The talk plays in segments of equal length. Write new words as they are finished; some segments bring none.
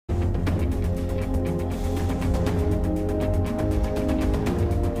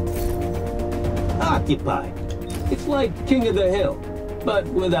occupied. It's like King of the Hill, but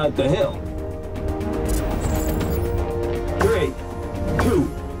without the hill. 3, 2,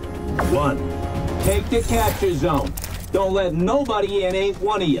 1. Take the capture zone. Don't let nobody in, ain't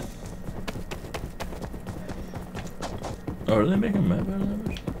one of you. Oh, are they making a map out of that?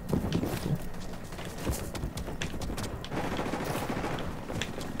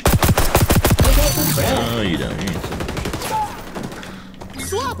 Oh, you don't. You ain't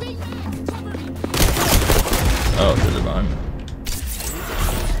Swapping. Oh, there's a behind me.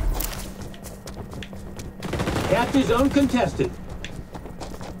 Capture zone contested.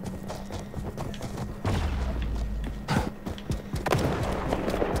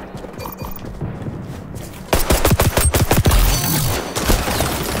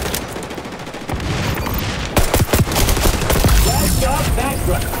 Last off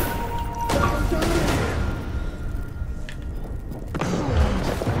backtrack.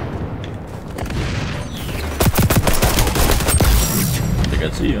 I think I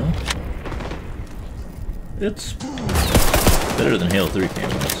see you. It's better than Halo 3 camo,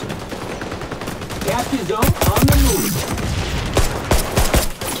 I'd say. Capture zone on the move.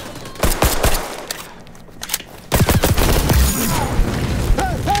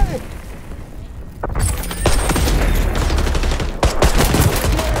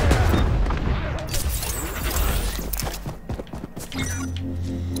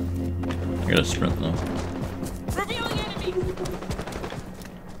 I gotta sprint though. Revealing enemy.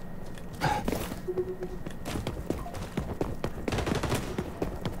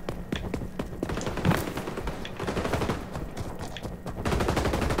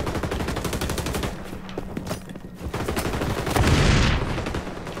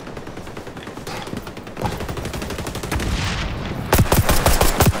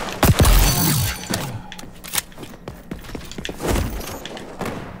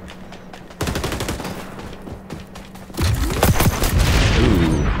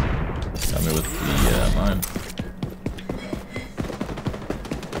 Got me with the mine.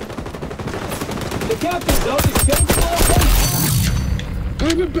 The capture zone is changing location.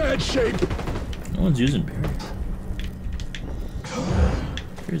 I'm in bad shape. No one's using Barry.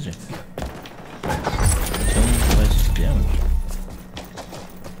 Crazy. Killing devices damage.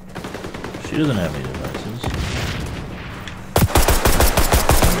 She doesn't have any devices.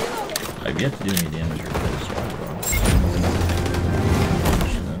 I've yet to do any damage or play this one.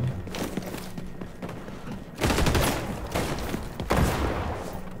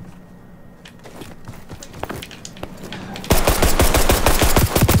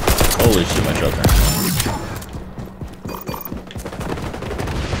 Holy shit, my shell turned.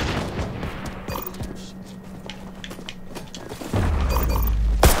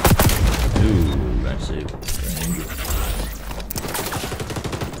 Ooh, nice save. Range.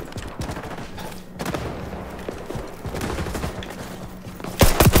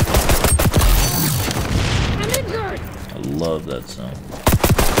 I'm injured. I love that sound.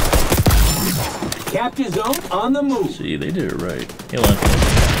 Capture zone on the move. See, they did it right. Halo Infinite.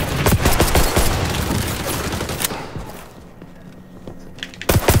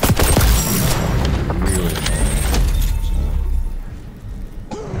 Really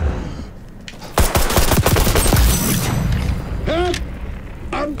Help!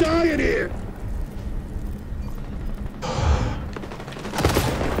 I'm dying here.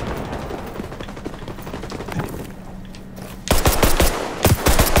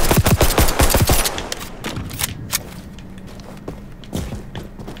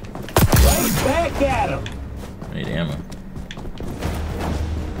 Right back at him. I need ammo.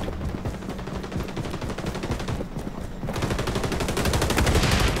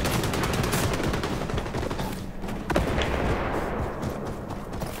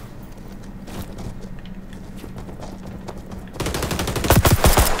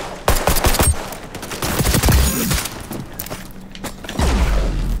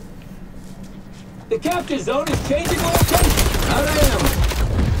 The capture zone is changing location. Out of ammo.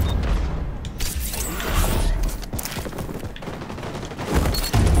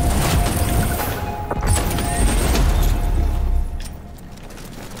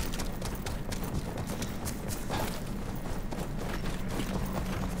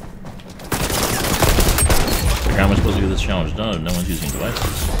 Like, how am I supposed to get this challenge done if no one's using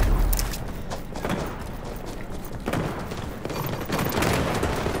devices?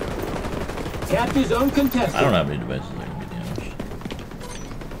 Capture zone contested. I don't have any devices that can be damaged.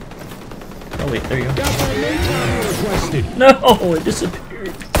 Oh wait, there you go. Got my name requested. No, it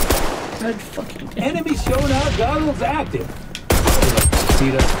disappeared. God fucking damn. Enemy sonar goggles active.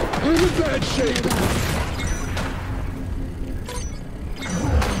 I'm in bad shape.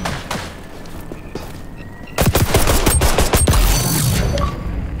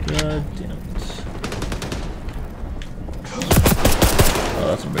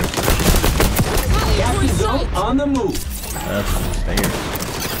 that's embarrassing. Capture zone on the move. That's embarrassing.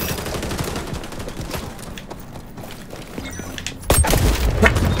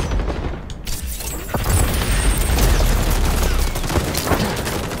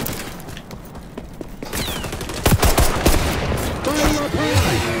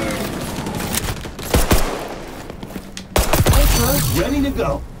 Ready to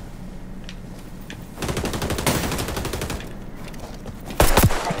go.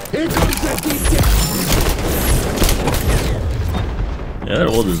 Here comes that deep. Yeah, that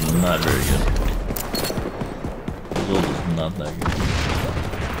ult is not very good. His ult is not that good.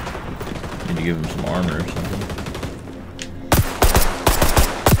 Need to give him some armor or something.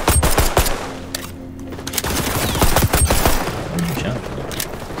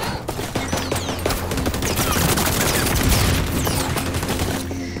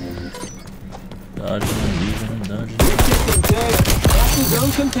 Dodging, leaving, dodging.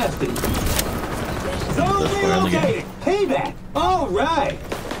 Zone contested. Zone relocated. Payback. All right.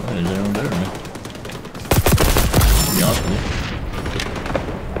 Why is everyone better, man? To be honest with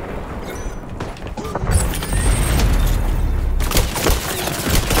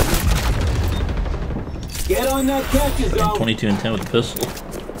you. Get on that capture zone. 22 and 10 with the pistol.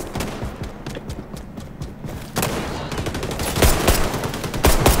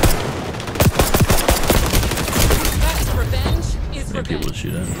 People to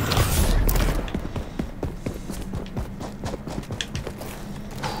shoot at.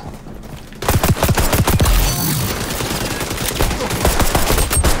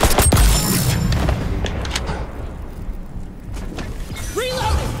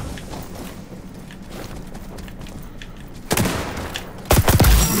 Reloading.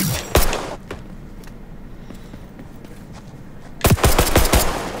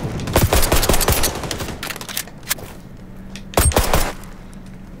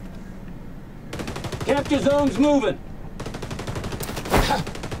 Capture zone's moving.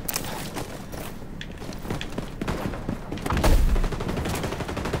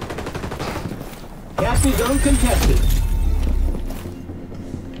 Capture zone contested.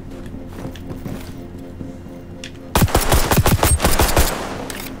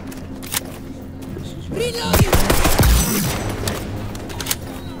 Reloading.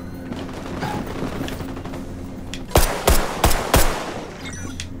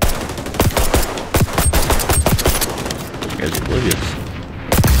 Guys are oblivious.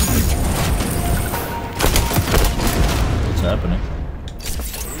 What's happening?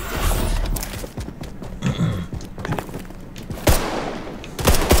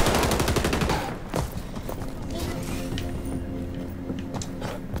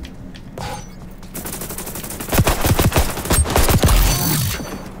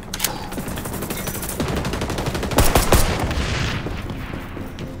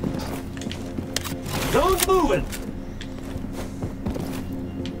 Zone's moving.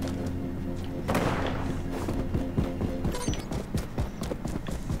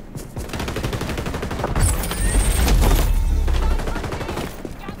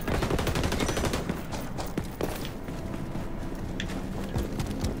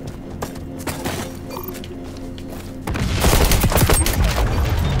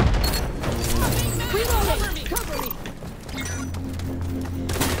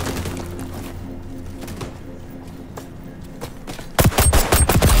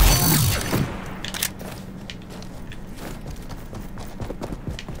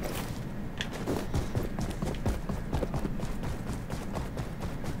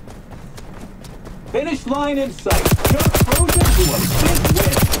 Finish line in sight. Just frozen to a big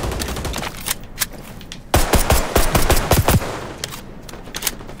win.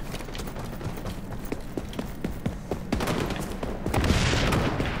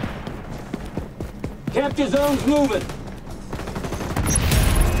 Capture zone's moving.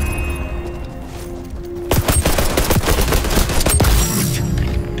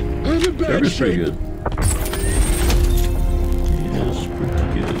 I'm in bad Trevor's pretty shape. good. He is pretty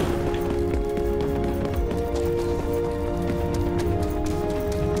good.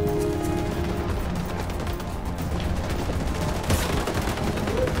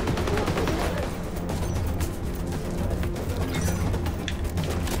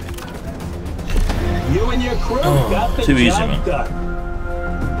 You and your crew got the too easy, job man. done.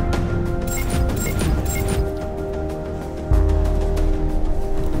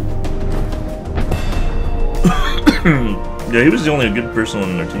 Yeah, he was the only good person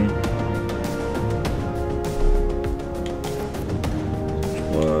on their team.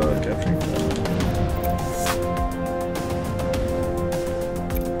 Capturing.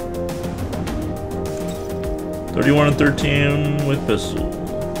 31 and 13 with pistols.